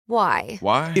Why?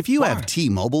 Why? If you have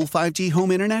T-Mobile 5G home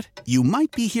internet, you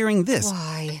might be hearing this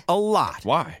Why? a lot.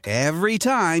 Why? Every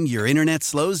time your internet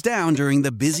slows down during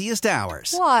the busiest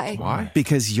hours. Why? Why?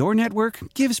 Because your network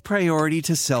gives priority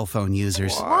to cell phone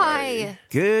users. Why?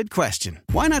 Good question.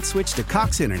 Why not switch to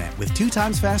Cox Internet with 2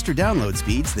 times faster download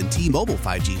speeds than T-Mobile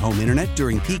 5G home internet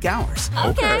during peak hours?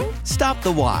 Okay. Stop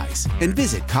the whys and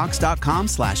visit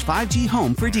cox.com/5G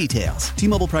home for details.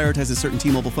 T-Mobile prioritizes certain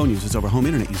T-Mobile phone users over home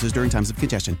internet users during times of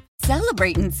congestion.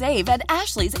 Celebrate and save at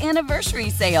Ashley's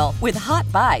Anniversary Sale. With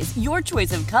Hot Buys, your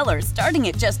choice of colors starting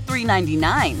at just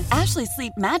 $3.99. Ashley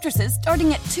Sleep mattresses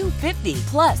starting at $2.50.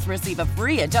 Plus, receive a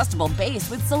free adjustable base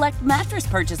with select mattress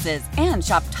purchases. And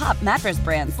shop top mattress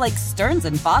brands like Stearns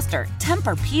 & Foster,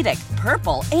 Tempur-Pedic,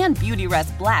 Purple, and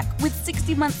Beautyrest Black with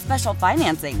 60-month special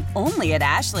financing. Only at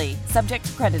Ashley. Subject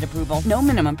to credit approval. No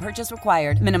minimum purchase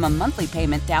required. Minimum monthly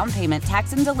payment, down payment,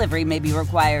 tax, and delivery may be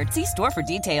required. See store for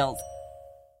details.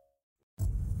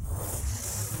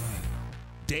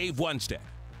 Dave Wannstedt,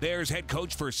 Bears head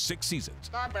coach for 6 seasons.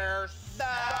 The Bears. The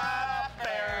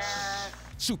Bears.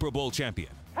 Super Bowl champion.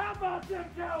 How about them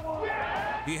Cowboys?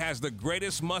 Yeah! He has the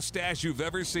greatest mustache you've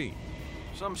ever seen.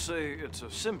 Some say it's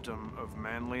a symptom of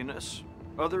manliness.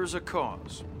 Others a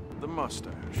cause. The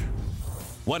mustache.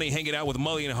 When he hanging out with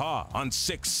Mully and Haw on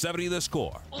 670 The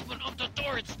Score. Open up the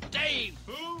door, it's Dave.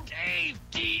 Who? Dave,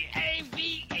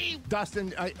 D-A-V-E.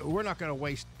 Dustin, we're not going to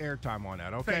waste airtime on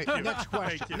that, okay? Next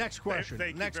question. Next question.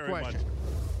 Next question.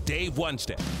 Dave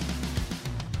Wannstedt.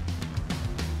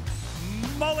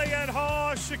 Mully and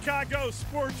Haw, Chicago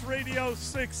Sports Radio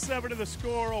 670 The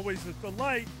Score. Always a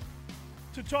delight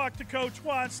to talk to Coach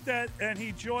Wannstedt, and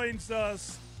he joins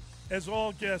us as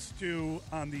all guests do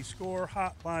on the Score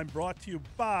Hotline, brought to you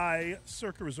by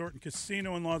Circa Resort and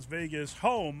Casino in Las Vegas,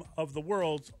 home of the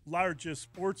world's largest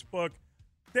sports book.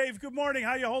 Dave, good morning.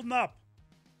 How you holding up?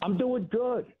 I'm doing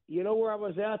good. You know where I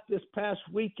was at this past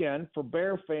weekend for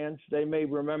Bear fans? They may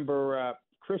remember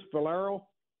Chris Valero,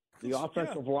 the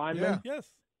offensive lineman. Yeah.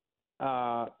 Yes.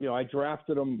 I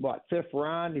drafted him, fifth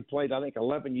round. He played, I think,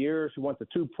 11 years. He went to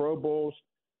 2 Pro Bowls.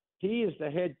 He is the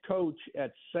head coach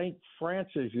at St.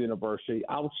 Francis University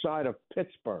outside of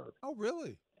Pittsburgh. Oh,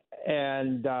 really?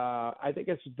 And I think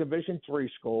it's a Division III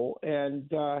school. And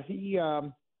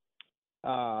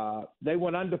they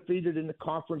went undefeated in the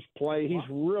conference play. He's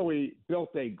really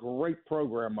built a great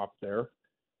program up there.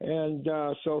 And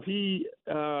so he's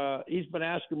been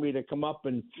asking me to come up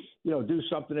and, do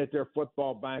something at their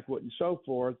football banquet and so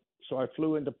forth. So I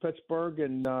flew into Pittsburgh,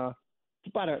 and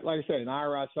about, like I said, an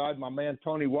hour outside. My man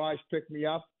Tony Wise picked me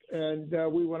up, and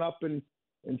we went up and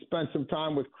spent some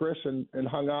time with Chris and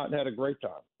hung out and had a great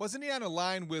time. Wasn't he on a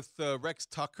line with Rex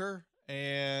Tucker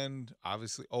and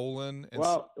obviously Olin?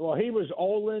 Well, he was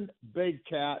Olin, Big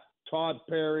Cat, Todd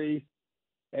Perry,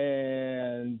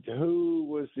 and who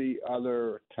was the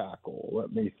other tackle?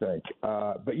 Let me think.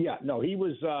 But yeah, no, he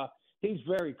was. He's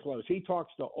very close. He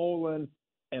talks to Olin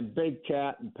and Big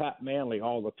Cat and Pat Manley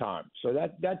all the time. So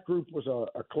that group was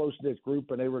a close-knit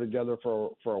group, and they were together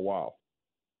for a while.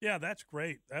 Yeah, that's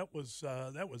great. That was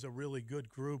a really good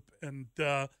group. And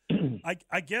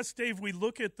I guess, Dave, we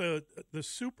look at the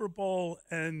Super Bowl,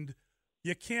 and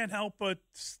you can't help but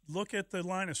look at the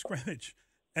line of scrimmage.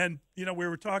 And, we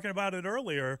were talking about it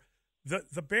earlier.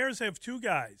 The Bears have 2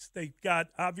 guys. They got,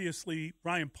 obviously,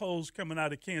 Ryan Poles coming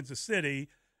out of Kansas City,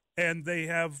 and they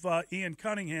have Ian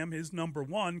Cunningham, his number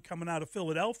 1, coming out of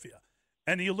Philadelphia.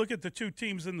 And you look at the 2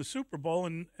 teams in the Super Bowl,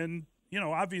 and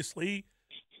obviously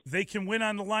they can win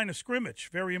on the line of scrimmage.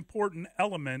 Very important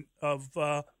element of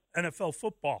NFL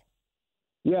football.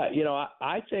 Yeah,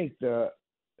 I think the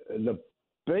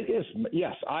biggest –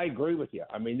 yes, I agree with you.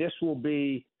 I mean, this will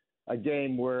be a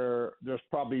game where there's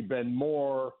probably been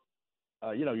more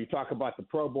you talk about the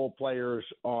Pro Bowl players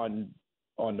on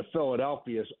the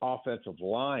Philadelphia's offensive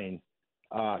line.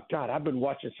 God, I've been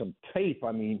watching some tape.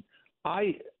 I mean,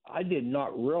 I did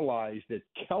not realize that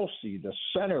Kelsey, the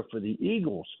center for the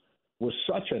Eagles, was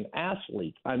such an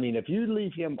athlete. I mean, if you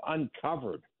leave him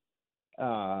uncovered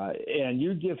and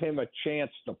you give him a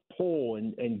chance to pull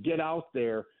and get out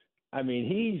there, I mean,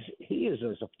 he is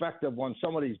as effective on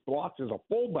some of these blocks as a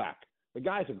fullback. The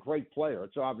guy's a great player.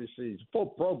 It's obviously he's a full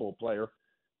Pro Bowl player.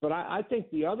 But I think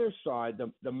the other side,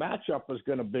 the matchup is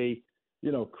going to be,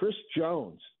 Chris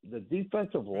Jones, the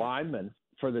defensive lineman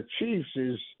for the Chiefs,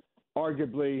 is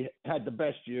arguably had the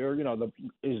best year.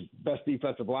 His best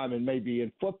defensive lineman maybe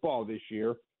in football this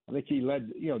year. I think he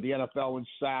led, the NFL in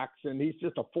sacks, and he's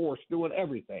just a force doing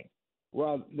everything.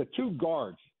 Well, the 2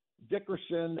 guards,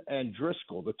 Dickerson and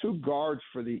Driscoll, the 2 guards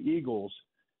for the Eagles,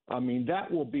 I mean, that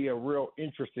will be a real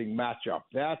interesting matchup.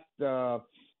 That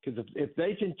because if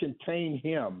they can contain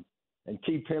him and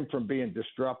keep him from being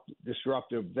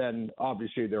disruptive, then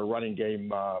obviously their running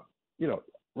game,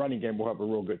 running game will have a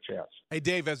real good chance. Hey,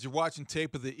 Dave, as you're watching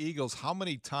tape of the Eagles, how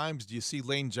many times do you see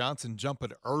Lane Johnson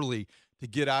jumping early to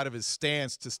get out of his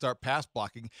stance to start pass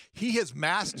blocking? He has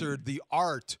mastered the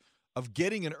art of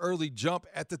getting an early jump.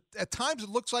 At times, it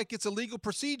looks like it's a legal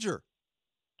procedure.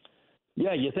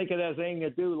 Yeah, you think it has anything to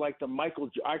do like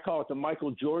I call it the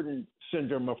Michael Jordan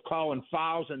syndrome of calling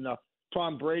fouls and the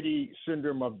Tom Brady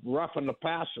syndrome of roughing the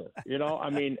passer. I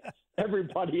mean,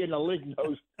 everybody in the league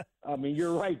knows. I mean,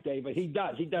 you're right, David. He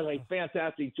does a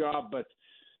fantastic job, but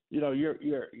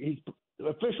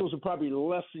officials are probably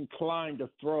less inclined to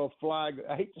throw a flag.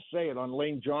 I hate to say it on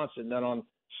Lane Johnson than on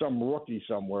some rookie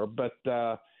somewhere, but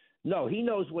no, he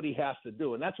knows what he has to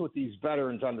do, and that's what these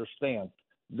veterans understand.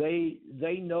 They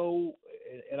know,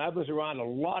 and I was around a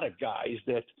lot of guys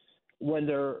that when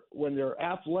their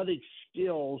athletic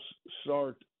skills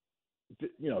start,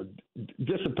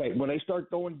 dissipate, when they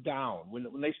start going down,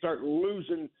 when they start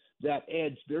losing that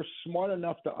edge, they're smart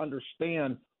enough to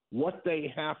understand what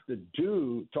they have to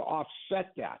do to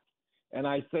offset that. And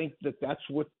I think that's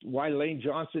why Lane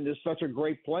Johnson is such a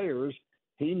great player. Is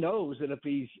he knows that if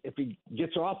he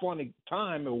gets off on a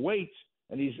time or waits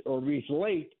and he's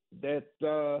late, that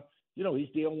he's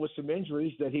dealing with some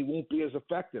injuries that he won't be as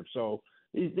effective. So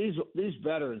these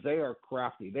veterans, they are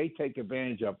crafty. They take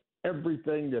advantage of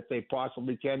everything that they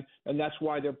possibly can, and that's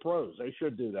why they're pros. They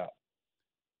should do that.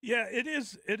 Yeah, it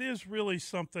is really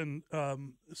something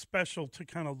special to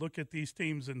kind of look at these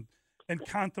teams and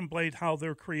contemplate how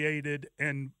they're created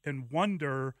and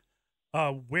wonder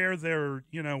where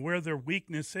their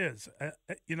weakness is.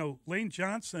 Lane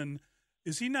Johnson,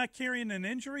 is he not carrying an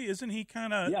injury? Isn't he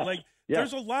kind of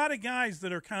There's a lot of guys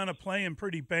that are kind of playing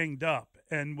pretty banged up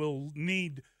and will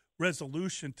need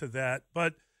resolution to that,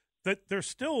 but that they're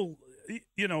still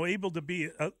able to be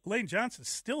Lane Johnson's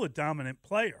still a dominant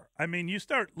player. I mean, you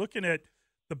start looking at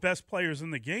the best players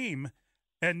in the game,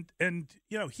 and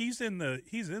he's in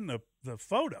the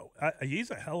photo. He's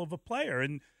a hell of a player,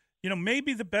 and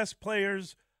maybe the best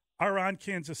players are on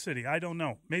Kansas City. I don't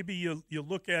know. Maybe you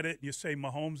look at it and you say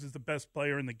Mahomes is the best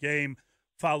player in the game,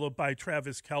 followed by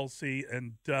Travis Kelce,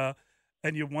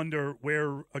 and you wonder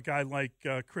where a guy like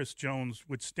Chris Jones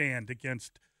would stand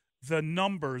against the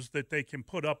numbers that they can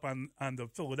put up on the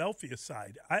Philadelphia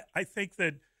side. I think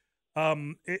that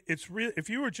it's real.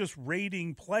 If you were just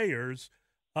rating players,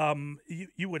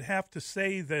 you would have to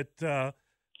say that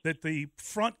the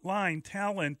front line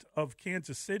talent of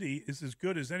Kansas City is as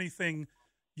good as anything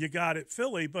you got at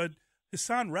Philly. But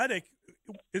Hassan Reddick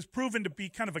is proven to be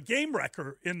kind of a game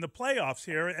wrecker in the playoffs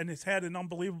here and has had an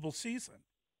unbelievable season.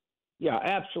 Yeah,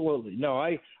 absolutely. No,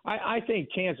 I think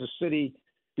Kansas City,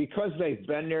 because they've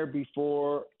been there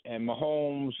before, and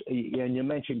Mahomes, and you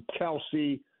mentioned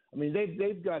Kelce. I mean,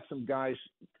 they've got some guys,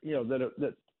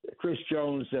 that Chris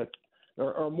Jones that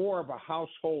are more of a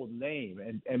household name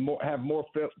and have more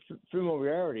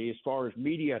familiarity as far as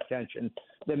media attention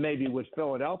than maybe what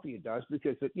Philadelphia does,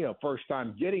 because first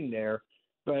time getting there.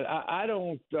 But I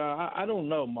don't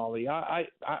know, Molly. I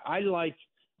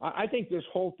think this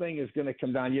whole thing is going to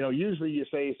come down. Usually you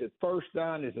say, is it first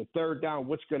down? Is it third down?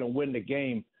 What's going to win the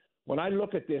game? When I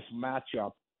look at this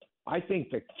matchup, I think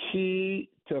the key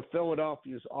to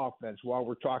Philadelphia's offense, while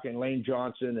we're talking Lane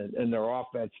Johnson and their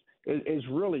offense, is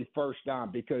really first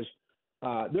down, because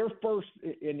they're first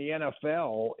in the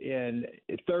NFL in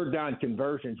third down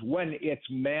conversions when it's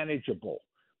manageable.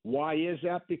 Why is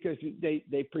that? Because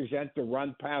they present the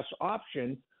run-pass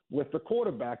option with the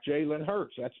quarterback, Jalen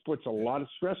Hurts. That puts a lot of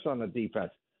stress on the defense.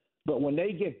 But when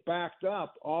they get backed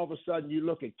up, all of a sudden you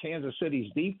look at Kansas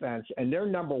City's defense, and they're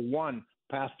number one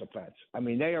pass defense. I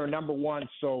mean, they are number one.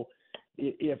 So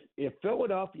if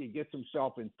Philadelphia gets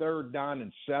himself in third down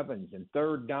and sevens and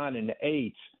third down and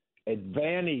eights,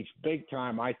 advantage big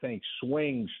time, I think,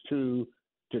 swings to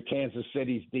Kansas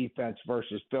City's defense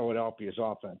versus Philadelphia's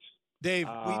offense. Dave,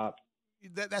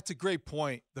 that's a great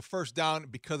point. The first down,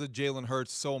 because of Jalen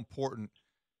Hurts, so important.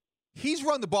 He's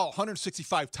run the ball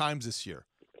 165 times this year.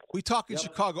 We talk in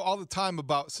Chicago all the time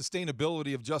about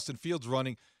sustainability of Justin Fields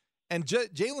running, and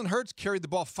Jalen Hurts carried the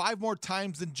ball 5 more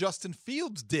times than Justin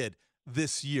Fields did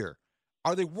this year.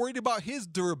 Are they worried about his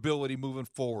durability moving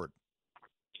forward?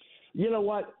 You know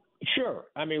what? Sure.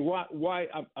 I mean, why?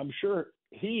 I'm sure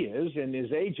he is, and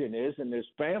his agent is, and his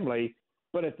family.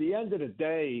 But at the end of the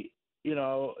day,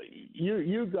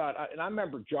 you got, and I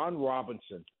remember John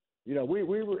Robinson.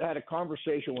 We had a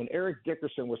conversation when Eric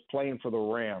Dickerson was playing for the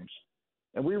Rams,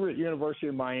 and we were at University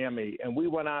of Miami, and we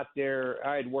went out there.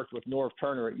 I had worked with Norv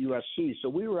Turner at USC, so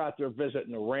we were out there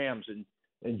visiting the Rams, and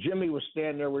and Jimmy was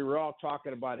standing there. We were all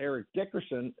talking about Eric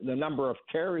Dickerson, the number of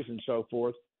carries and so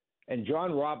forth, and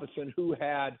John Robinson, who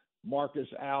had Marcus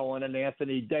Allen and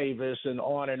Anthony Davis and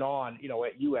on, at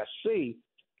USC,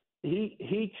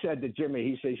 he said to Jimmy,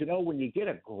 he says, when you get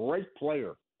a great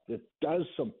player that does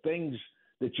some things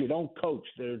that you don't coach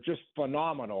that are just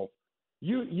phenomenal,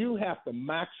 you have to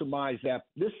maximize that.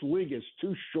 This league is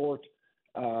too short,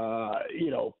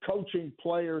 coaching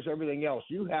players, everything else.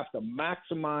 You have to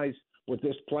maximize what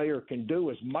this player can do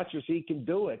as much as he can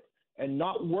do it and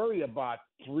not worry about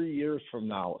 3 years from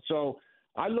now. So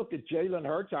I look at Jalen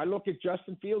Hurts, I look at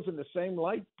Justin Fields in the same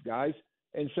light, guys,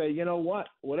 and say, you know what,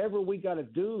 whatever we got to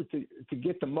do to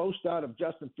get the most out of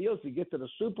Justin Fields to get to the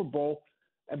Super Bowl,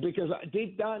 and because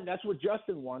deep down, that's what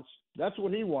Justin wants. That's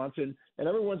what he wants. And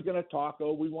everyone's going to talk,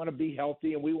 we want to be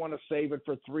healthy and we want to save it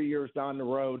for 3 years down the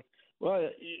road. Well,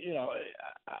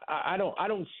 I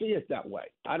don't see it that way.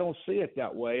 I don't see it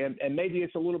that way. And maybe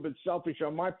it's a little bit selfish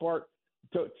on my part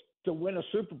to win a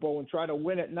Super Bowl and try to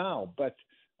win it now. But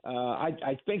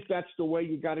I think that's the way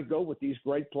you got to go with these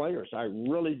great players. I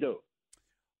really do.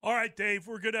 All right, Dave,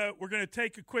 we're gonna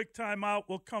take a quick timeout.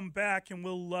 We'll come back and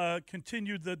we'll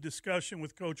continue the discussion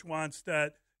with Coach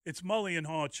Wannstedt. It's Mully and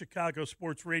Haugh at Chicago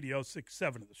Sports Radio,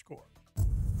 6-7 of The Score.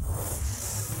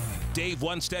 Dave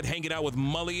Wannstedt hanging out with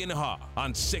Mully and Haugh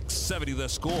on 670 The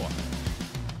Score.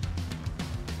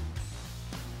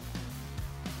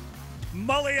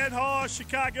 Mully and Haugh,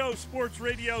 Chicago Sports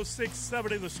Radio,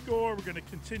 670 The Score. We're going to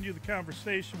continue the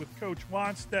conversation with Coach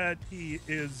Wannstedt. He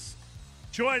is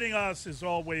joining us, as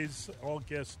always, all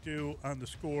guests do, on The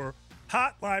Score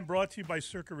Hotline, brought to you by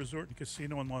Circa Resort and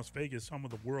Casino in Las Vegas, home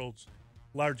of the world's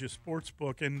largest sports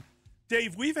book. And,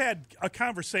 Dave, we've had a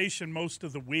conversation most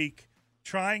of the week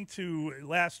trying to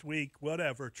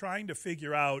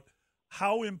figure out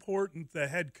how important the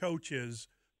head coach is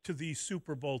to these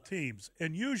Super Bowl teams.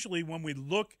 And usually when we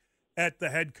look at the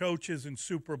head coaches in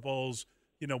Super Bowls,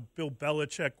 Bill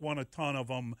Belichick won a ton of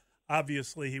them.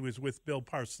 Obviously, he was with Bill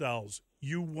Parcells.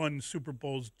 You won Super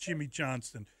Bowls. Jimmy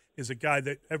Johnson is a guy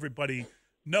that everybody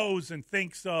knows and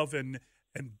thinks of. And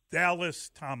Dallas,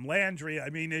 Tom Landry. I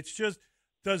mean, it's just,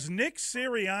 does Nick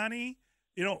Sirianni,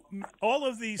 all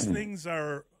of these things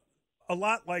are a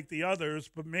lot like the others,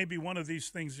 but maybe one of these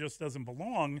things just doesn't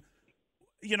belong.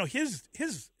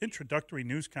 His introductory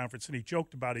news conference, and he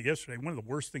joked about it yesterday, one of the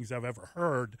worst things I've ever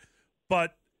heard.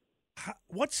 But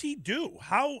what's he do?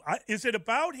 How is it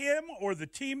about him or the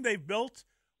team they've built?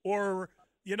 Or,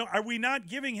 are we not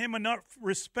giving him enough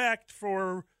respect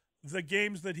for the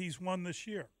games that he's won this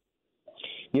year?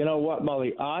 You know what,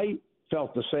 Mully? I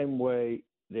felt the same way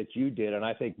that you did, and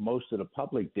I think most of the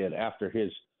public did after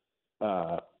his,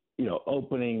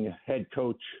 opening head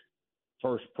coach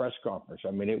first press conference.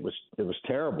 I mean, it was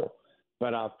terrible.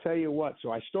 But I'll tell you what,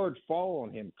 so I started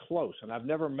following him close, and I've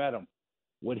never met him.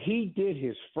 What he did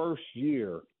his first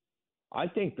year, I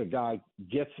think the guy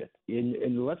gets it.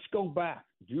 And let's go back.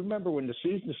 Do you remember when the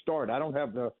season started? I don't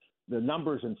have the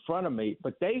numbers in front of me,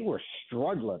 but they were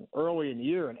struggling early in the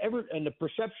year. And the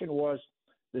perception was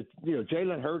that,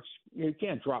 Jalen Hurts, you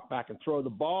can't drop back and throw the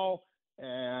ball,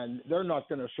 and they're not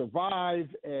going to survive,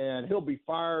 and he'll be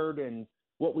fired. And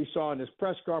what we saw in his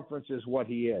press conference is what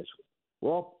he is.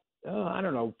 Well, I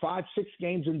don't know, 5-6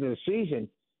 games into the season,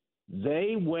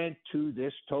 they went to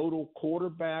this total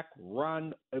quarterback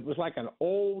run. It was like an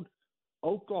old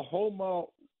Oklahoma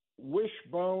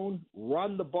wishbone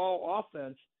run the ball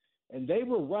offense, and they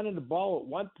were running the ball at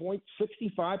one point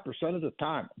 65% of the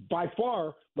time, by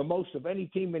far the most of any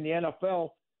team in the NFL.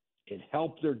 It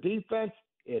helped their defense.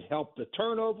 It helped the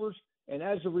turnovers, and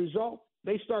as a result,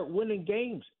 they start winning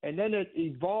games. And then it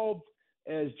evolved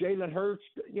as Jalen Hurts,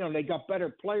 they got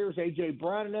better players, A.J.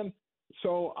 Brown and them.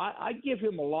 So I give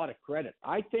him a lot of credit.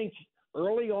 I think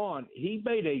early on he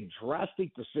made a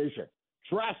drastic decision,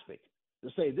 to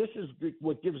say this is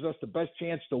what gives us the best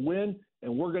chance to win,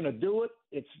 and we're going to do it.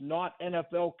 It's not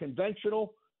NFL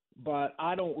conventional, but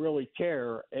I don't really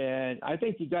care. And I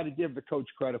think you got to give the coach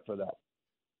credit for that.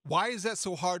 Why is that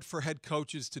so hard for head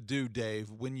coaches to do,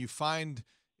 Dave, when you find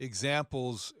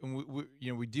examples, and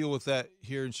we deal with that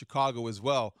here in Chicago as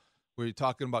well, where you're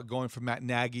talking about going from Matt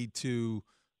Nagy to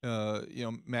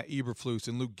Matt Eberflus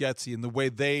and Luke Getsy, and the way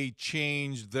they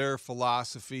changed their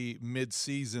philosophy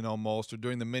mid-season almost, or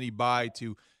during the mini-bye,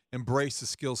 to embrace the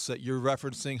skill set. You're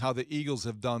referencing how the Eagles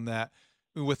have done that.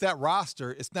 With that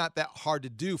roster, it's not that hard to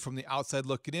do from the outside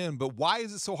looking in, but why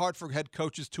is it so hard for head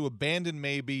coaches to abandon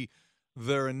maybe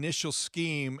their initial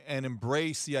scheme and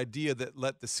embrace the idea that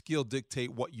let the skill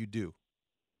dictate what you do?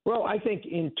 Well, I think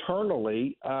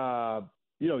internally,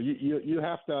 you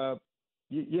have to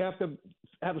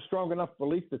have a strong enough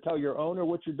belief to tell your owner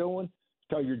what you're doing,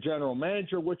 tell your general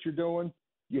manager what you're doing.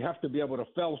 You have to be able to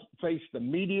face the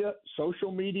media,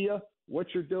 social media, what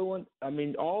you're doing. I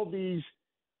mean, all these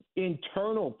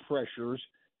internal pressures.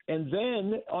 And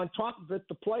then on top of it,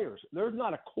 the players. There's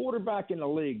not a quarterback in the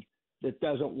league that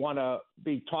doesn't want to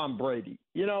be Tom Brady,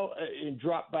 and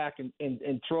drop back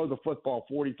and throw the football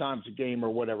 40 times a game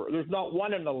or whatever. There's not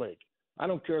one in the league. I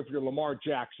don't care if you're Lamar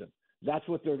Jackson. That's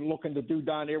what they're looking to do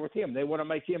down there with him. They want to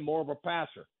make him more of a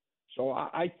passer. So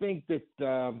I think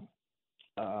that,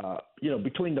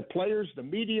 between the players, the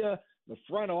media, the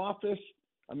front office,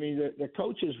 I mean, the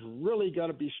coaches really got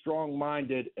to be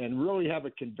strong-minded and really have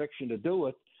a conviction to do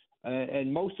it.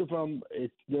 And most of them,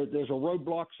 there's a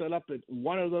roadblock set up at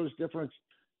one of those different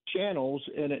channels,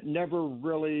 and it never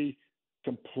really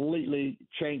completely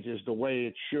changes the way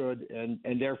it should, and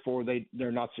therefore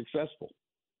they're not successful.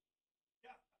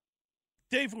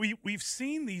 Dave, we've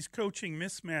seen these coaching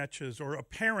mismatches or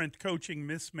apparent coaching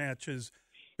mismatches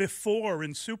before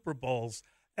in Super Bowls.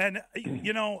 And,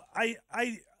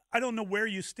 I don't know where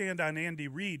you stand on Andy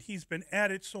Reid. He's been at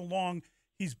it so long.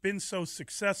 He's been so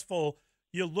successful.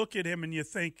 You look at him and you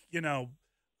think,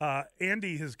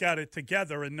 Andy has got it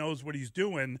together and knows what he's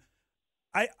doing.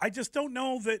 I just don't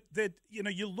know that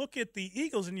you look at the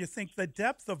Eagles and you think the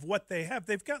depth of what they have.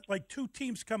 They've got like two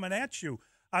teams coming at you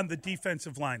on the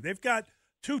defensive line. They've got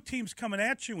two teams coming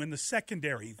at you in the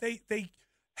secondary. They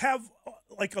have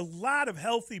like a lot of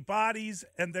healthy bodies,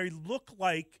 and they look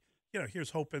like,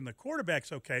 here's hoping the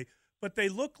quarterback's okay, but they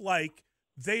look like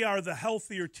they are the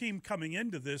healthier team coming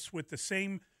into this with the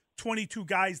same 22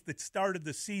 guys that started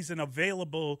the season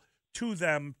available to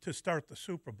them to start the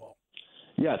Super Bowl.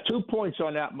 Yeah, 2 points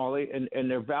on that, Molly,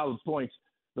 and they're valid points.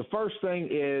 The first thing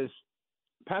is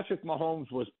Patrick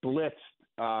Mahomes was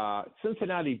blitzed.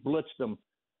 Cincinnati blitzed him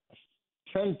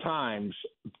 10 times,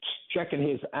 checking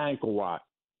his ankle out,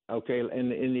 okay, in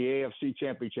the AFC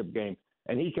Championship game.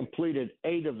 And he completed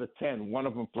 8 of the 10, one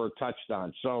of them for a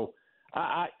touchdown. So,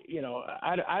 I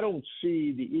don't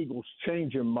see the Eagles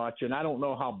changing much, and I don't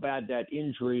know how bad that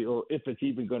injury or if it's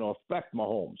even going to affect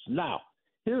Mahomes. Now,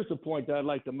 here's the point that I'd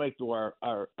like to make to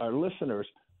our listeners.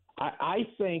 I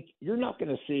think you're not going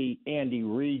to see Andy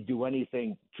Reid do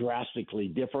anything drastically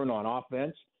different on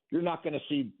offense. You're not going to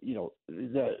see,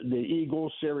 the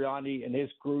Eagles, Sirianni, and his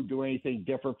crew do anything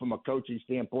different from a coaching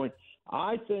standpoint.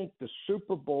 I think the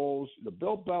Super Bowls, the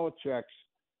Bill Belichick's,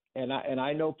 and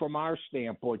I know from our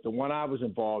standpoint, the one I was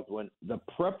involved in, the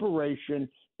preparation,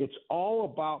 it's all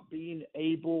about being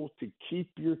able to keep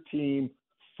your team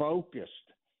focused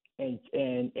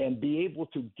and be able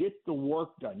to get the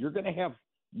work done. You're going to have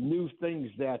new things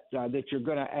that you're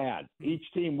going to add. Each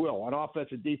team will, on offense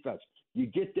and defense. You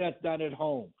get that done at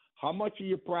home. How much are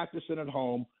you practicing at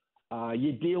home?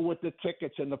 You deal with the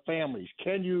tickets and the families.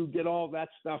 Can you get all that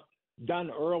stuff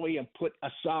done early and put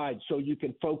aside so you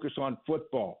can focus on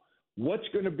football? What's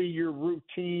going to be your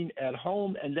routine at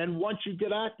home? And then once you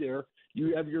get out there,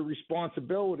 you have your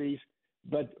responsibilities.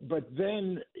 But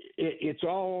then it's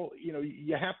all,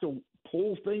 you have to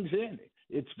pull things in.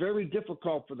 It's very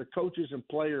difficult for the coaches and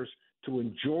players to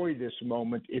enjoy this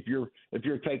moment if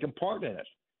you're taking part in it.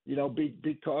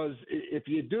 Because if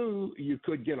you do, you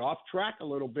could get off track a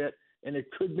little bit, and it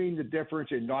could mean the difference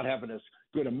in not having as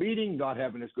good a meeting, not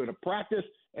having as good a practice,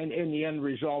 and in the end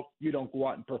result, you don't go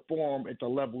out and perform at the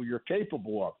level you're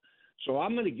capable of. So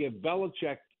I'm going to give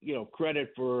Belichick,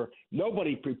 credit for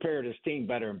nobody prepared his team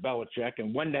better than Belichick,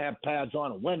 and when to have pads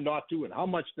on and when not to, and how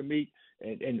much to meet,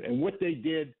 and what they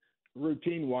did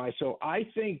routine-wise. So I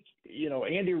think,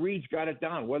 Andy Reid's got it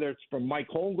down, whether it's from Mike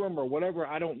Holmgren or whatever,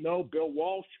 I don't know, Bill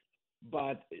Walsh.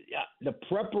 But the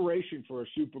preparation for a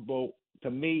Super Bowl,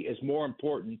 to me, is more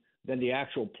important than the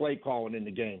actual play calling in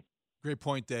the game. Great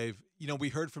point, Dave. We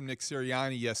heard from Nick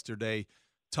Sirianni yesterday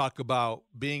talk about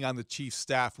being on the Chiefs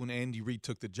staff when Andy Reid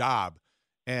took the job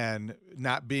and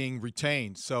not being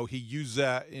retained. So he used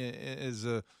that as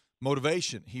a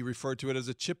motivation. He referred to it as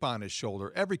a chip on his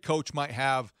shoulder. Every coach might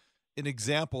have an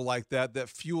example like that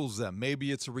fuels them.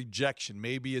 Maybe it's a rejection.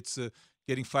 Maybe it's a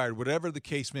getting fired, whatever the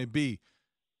case may be.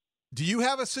 Do you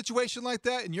have a situation like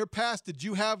that in your past? Did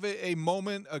you have a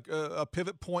moment, a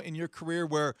pivot point in your career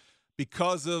where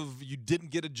because of you didn't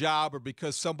get a job or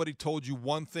because somebody told you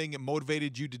one thing, it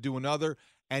motivated you to do another,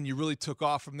 and you really took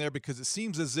off from there? Because it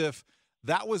seems as if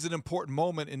that was an important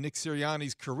moment in Nick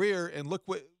Sirianni's career, and look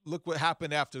what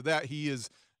happened after that. He is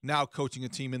now coaching a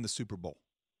team in the Super Bowl.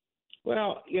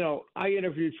 Well, I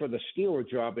interviewed for the Steelers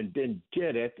job and didn't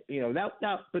get it.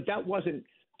 But that wasn't.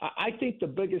 I think the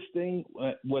biggest thing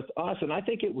with us, and I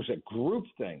think it was a group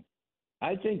thing.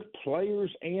 I think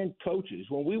players and coaches,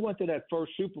 when we went to that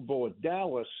first Super Bowl at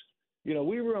Dallas,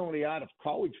 we were only out of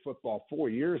college football 4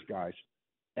 years, guys.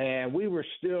 And we were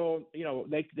still,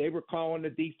 they were calling the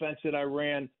defense that I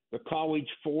ran the college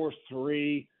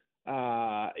 4-3.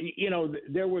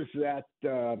 There was that,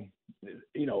 there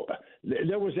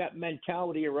was that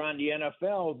mentality around the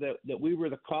NFL that we were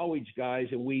the college guys,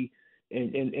 and we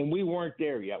weren't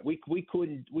there yet. We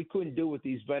couldn't do what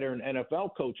these veteran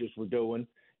NFL coaches were doing,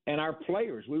 and our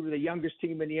players. We were the youngest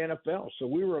team in the NFL, so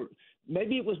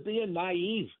maybe it was being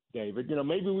naive, David.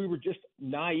 Maybe we were just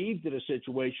naive to the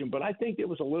situation. But I think it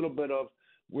was a little bit of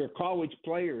we're college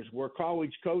players, we're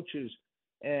college coaches.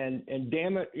 And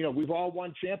damn it, we've all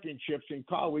won championships in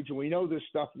college, and we know this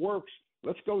stuff works.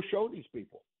 Let's go show these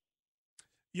people.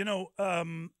 I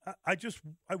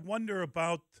wonder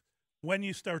about when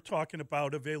you start talking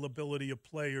about availability of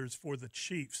players for the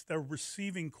Chiefs. Their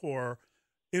receiving core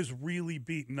is really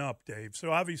beaten up, Dave.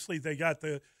 So obviously they got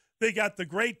the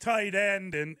great tight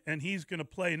end, and he's going to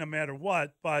play no matter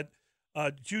what. But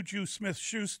Juju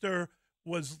Smith-Schuster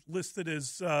was listed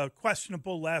as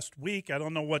questionable last week. I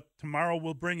don't know what tomorrow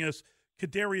will bring us.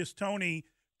 Kadarius Toney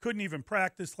couldn't even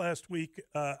practice last week.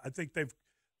 I think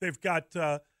they've got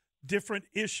different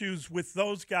issues with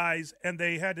those guys, and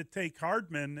they had to take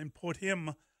Hardman and put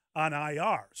him on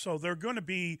IR. So they're going to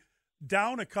be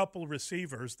down a couple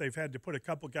receivers. They've had to put a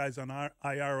couple guys on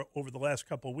IR over the last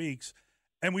couple weeks.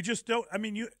 And we just don't – I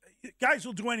mean, you guys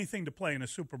will do anything to play in a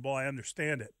Super Bowl. I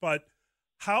understand it. But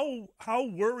how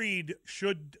worried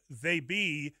should they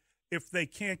be if they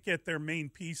can't get their main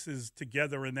pieces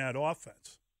together in that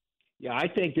offense? Yeah, I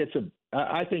think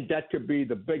I think that could be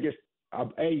the biggest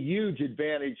a huge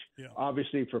advantage,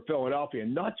 obviously, for Philadelphia,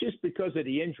 not just because of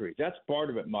the injuries. That's part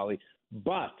of it, Molly.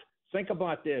 But think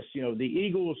about this. The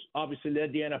Eagles obviously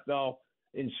led the NFL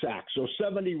in sacks, so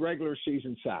 70 regular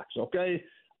season sacks, okay?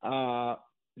 Now,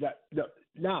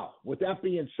 with that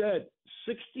being said,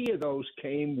 60 of those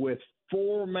came with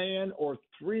 4-man or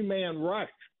 3-man rush.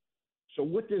 So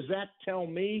what does that tell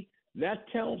me? That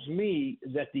tells me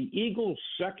that the Eagles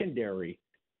secondary,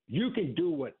 you can do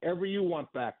whatever you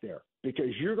want back there because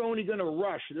you're only going to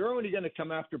rush. They're only going to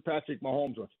come after Patrick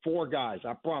Mahomes with 4 guys.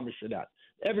 I promise you that.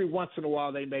 Every once in a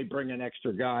while they may bring an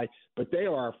extra guy, but they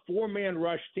are a 4-man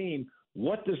rush team.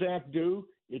 What does that do?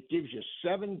 It gives you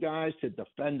 7 guys to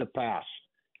defend the pass.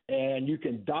 And you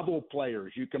can double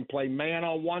players. You can play man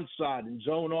on one side and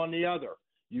zone on the other.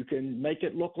 You can make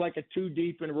it look like a 2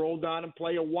 deep and roll down and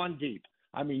play a 1 deep.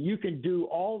 I mean, you can do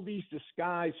all these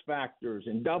disguise factors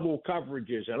and double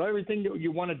coverages and everything that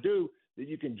you want to do that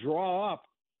you can draw up.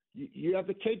 You have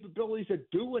the capabilities of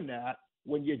doing that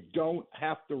when you don't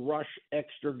have to rush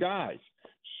extra guys.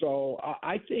 So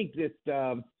I think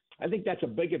that's a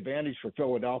big advantage for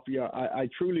Philadelphia. I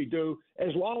truly do,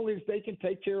 as long as they can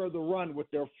take care of the run with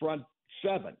their front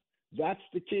 7. That's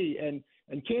the key. And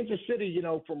Kansas City,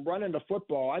 from running the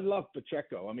football, I love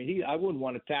Pacheco. I mean, I wouldn't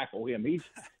want to tackle him.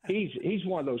 He's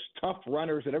one of those tough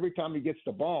runners that every time he gets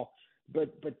the ball.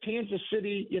 But Kansas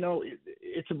City,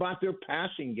 it's about their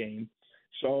passing game.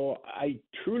 So I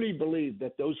truly believe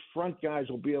that those front guys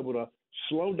will be able to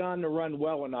slow down the run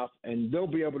well enough, and they'll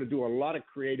be able to do a lot of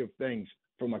creative things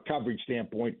from a coverage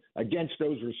standpoint against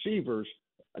those receivers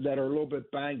that are a little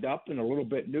bit banged up and a little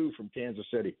bit new from Kansas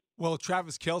City. Well,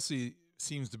 Travis Kelce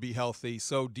seems to be healthy.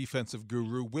 So, defensive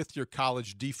guru, with your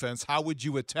college defense, how would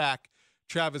you attack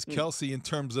Travis Kelce in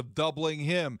terms of doubling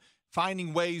him,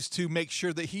 finding ways to make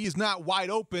sure that he is not wide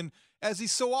open as he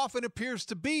so often appears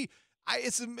to be?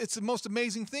 It's the most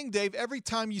amazing thing, Dave. Every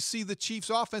time you see the Chiefs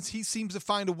offense, he seems to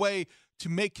find a way to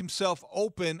make himself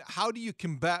open. How do you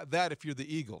combat that if you're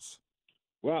the Eagles?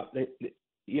 Well,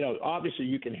 obviously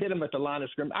you can hit him at the line of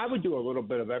scrimmage. I would do a little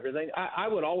bit of everything. I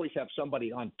would always have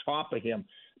somebody on top of him.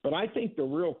 But I think the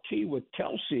real key with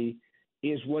Kelce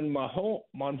is when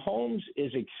Mahomes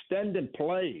is extending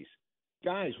plays.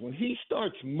 Guys, when he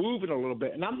starts moving a little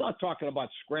bit, and I'm not talking about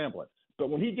scrambling, but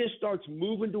when he just starts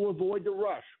moving to avoid the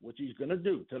rush, which he's going to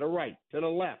do to the right, to the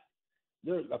left,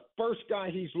 the first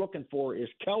guy he's looking for is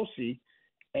Kelce.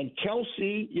 And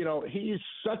Kelce, he is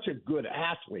such a good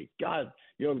athlete. God,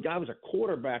 the guy was a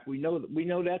quarterback. We know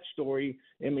that story.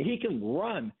 I mean, he can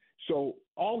run. So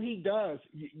all he does,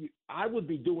 I would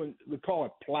be doing, we call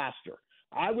it plaster.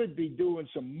 I would be doing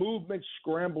some movement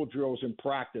scramble drills in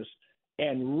practice.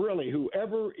 And really,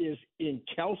 whoever is in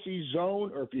Kelce's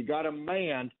zone, or if you got a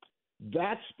man,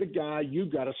 that's the guy you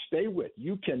got to stay with.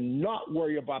 You cannot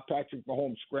worry about Patrick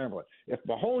Mahomes scrambling. If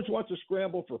Mahomes wants to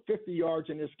scramble for 50 yards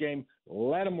in this game,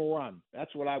 let him run.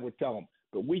 That's what I would tell him.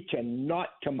 But we cannot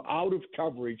come out of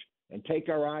coverage and take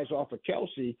our eyes off of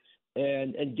Kelce.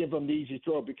 and give him the easy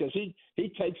throw because he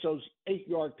takes those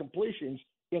 8-yard completions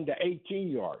into 18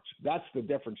 yards. That's the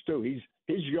difference, too.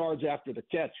 His yards after the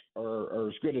catch are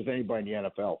as good as anybody in the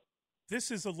NFL.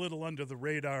 This is a little under the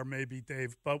radar maybe,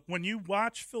 Dave, but when you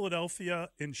watch Philadelphia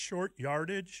in short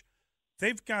yardage,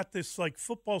 they've got this like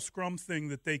football scrum thing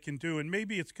that they can do, and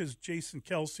maybe it's because Jason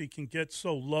Kelce can get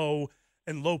so low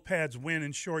and low pads win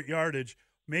in short yardage.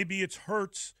 Maybe it's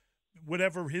Hurts,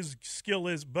 whatever his skill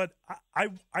is, but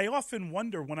I often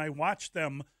wonder when I watch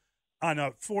them on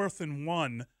a 4th and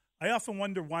 1, I often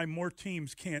wonder why more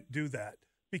teams can't do that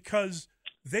because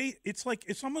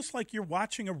it's almost like you're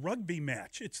watching a rugby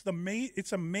match.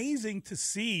 It's amazing to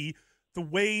see the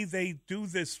way they do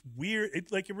this weird.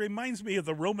 It reminds me of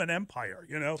the Roman Empire.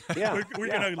 You know, we're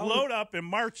going to load up and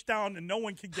march down, and no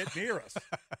one can get near us.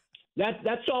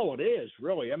 That's all it is,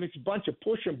 really. I mean, it's a bunch of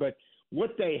pushing, but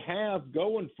what they have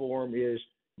going for him is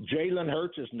Jalen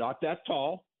Hurts is not that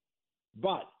tall,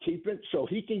 but keep it so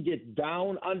he can get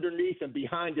down underneath and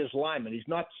behind his lineman. He's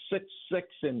not 6'6"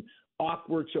 and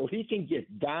awkward, so he can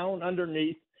get down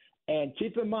underneath. And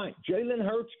keep in mind, Jalen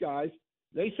Hurts, guys,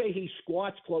 they say he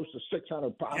squats close to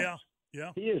 600 pounds.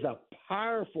 Yeah. He is a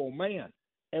powerful man.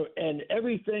 And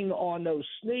everything on those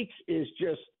sneaks is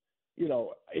just,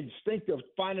 instinctive,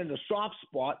 finding a soft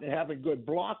spot and having good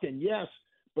blocking, yes,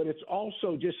 but it's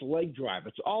also just leg drive.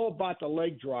 It's all about the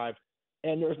leg drive,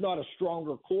 and there's not a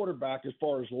stronger quarterback as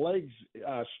far as legs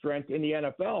strength in the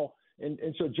NFL.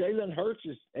 And so Jalen Hurts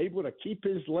is able to keep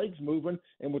his legs moving,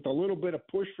 and with a little bit of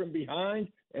push from behind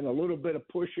and a little bit of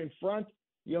push in front,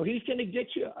 he's going to get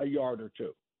you a yard or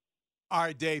two. All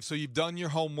right, Dave, so you've done your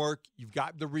homework. You've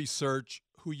got the research.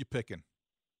 Who you picking?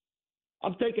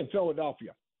 I'm taking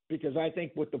Philadelphia because I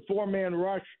think with the 4-man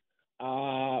rush,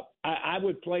 I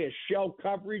would play a shell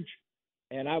coverage,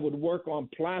 and I would work on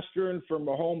plastering for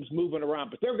Mahomes moving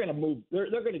around. But they're going to move. They're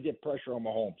going to get pressure on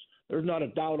Mahomes. There's not a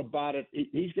doubt about it.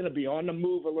 He's going to be on the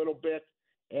move a little bit,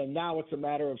 and now it's a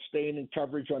matter of staying in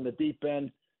coverage on the deep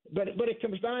end. But it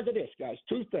comes down to this, guys.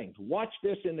 2 things. Watch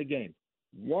this in the game.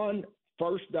 1,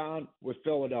 first down with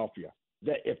Philadelphia.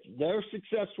 That if they're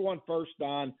successful on first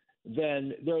down,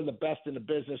 then they're the best in the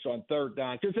business on third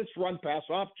down because it's run-pass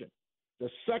option. The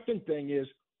second thing is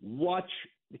watch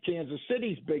Kansas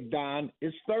City's big down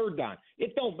is third down.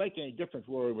 It don't make any difference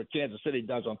what Kansas City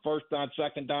does on first down,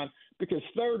 second down, because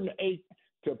 3rd and 8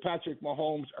 to Patrick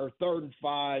Mahomes or 3rd and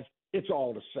 5, it's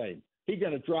all the same. He's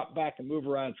going to drop back and move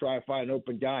around and try to find an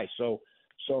open guy. So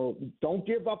don't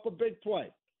give up a big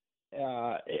play.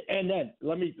 And then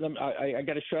I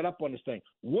got to shut up on this thing.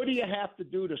 What do you have to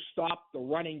do to stop the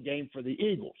running game for the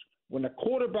Eagles? When the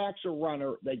quarterback's a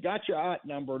runner, they got you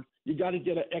outnumbered. You got to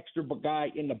get an extra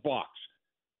guy in the box.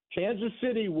 Kansas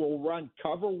City will run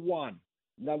cover 1.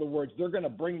 In other words, they're going to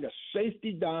bring the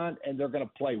safety down and they're going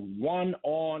to play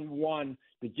 1-on-1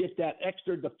 to get that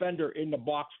extra defender in the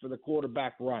box for the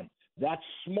quarterback run. That's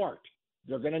smart.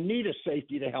 They're going to need a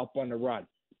safety to help on the run.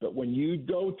 But when you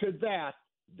go to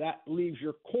that leaves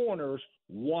your corners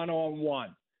 1-on-1.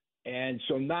 And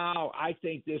so now I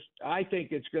think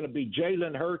it's going to be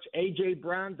Jalen Hurts, A.J.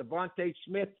 Brown, Devontae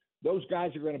Smith. Those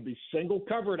guys are going to be single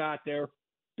covered out there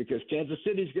because Kansas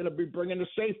City's going to be bringing the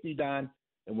safety down.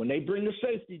 And when they bring the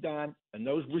safety down and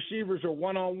those receivers are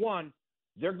 1-on-1,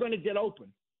 they're going to get open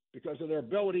because of their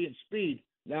ability and speed.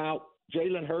 Now,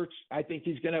 Jalen Hurts, I think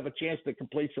he's going to have a chance to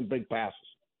complete some big passes.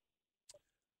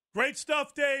 Great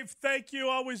stuff, Dave. Thank you.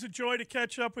 Always a joy to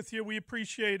catch up with you. We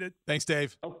appreciate it. Thanks,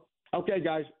 Dave. Okay,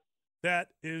 guys. That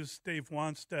is Dave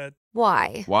Wannstedt.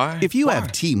 Why? If you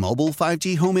have T-Mobile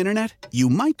 5G home internet, you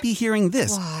might be hearing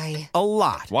this a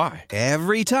lot. Why?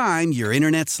 Every time your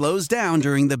internet slows down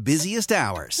during the busiest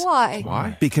hours.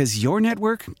 Why? Because your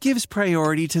network gives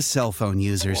priority to cell phone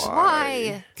users.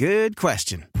 Why? Good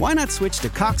question. Why not switch to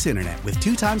Cox Internet with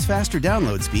 2 times faster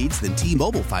download speeds than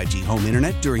T-Mobile 5G home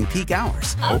internet during peak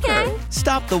hours? Okay.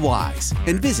 Stop the whys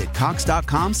and visit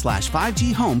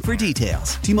cox.com/5G home for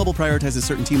details. T-Mobile prioritizes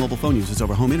certain T-Mobile phone users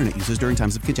over home internet users during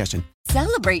times of congestion.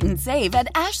 Celebrate and save at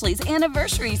Ashley's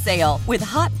Anniversary Sale. With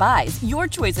Hot Buys, your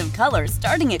choice of colors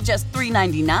starting at just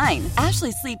 $3.99.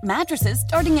 Ashley Sleep mattresses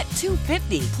starting at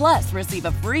 $2.50. Plus, receive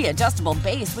a free adjustable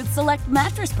base with select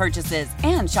mattress purchases.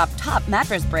 And shop top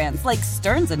mattress brands like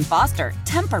Stearns & Foster,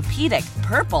 Tempur-Pedic,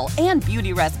 Purple, and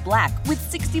Beautyrest Black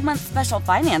with 60-month special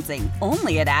financing.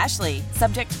 Only at Ashley.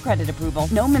 Subject to credit approval.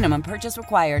 No minimum purchase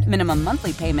required. Minimum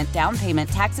monthly payment, down payment,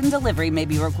 tax, and delivery may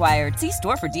be required. See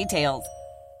store for details.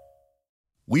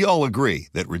 We all agree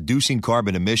that reducing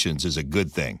carbon emissions is a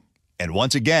good thing. And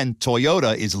once again,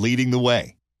 Toyota is leading the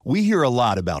way. We hear a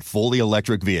lot about fully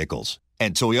electric vehicles,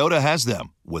 and Toyota has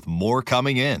them, with more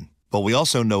coming in. But we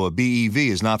also know a BEV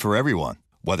is not for everyone,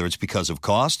 whether it's because of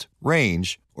cost,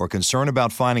 range, or concern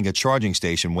about finding a charging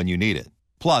station when you need it.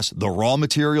 Plus, the raw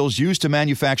materials used to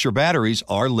manufacture batteries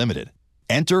are limited.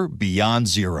 Enter Beyond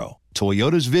Zero,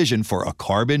 Toyota's vision for a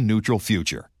carbon-neutral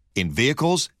future. In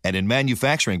vehicles and in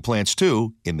manufacturing plants,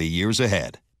 too, in the years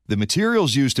ahead. The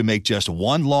materials used to make just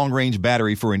one long-range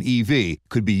battery for an EV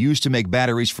could be used to make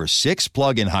batteries for 6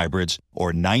 plug-in hybrids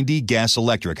or 90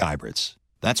 gas-electric hybrids.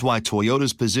 That's why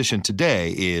Toyota's position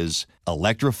today is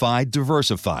electrified,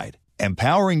 diversified,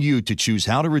 empowering you to choose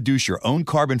how to reduce your own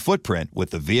carbon footprint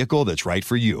with the vehicle that's right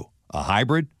for you, a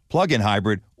hybrid, plug-in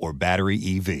hybrid, or battery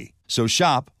EV. So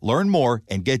shop, learn more,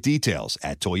 and get details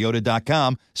at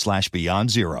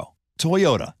toyota.com/beyond zero.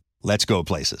 Toyota, let's go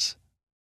places.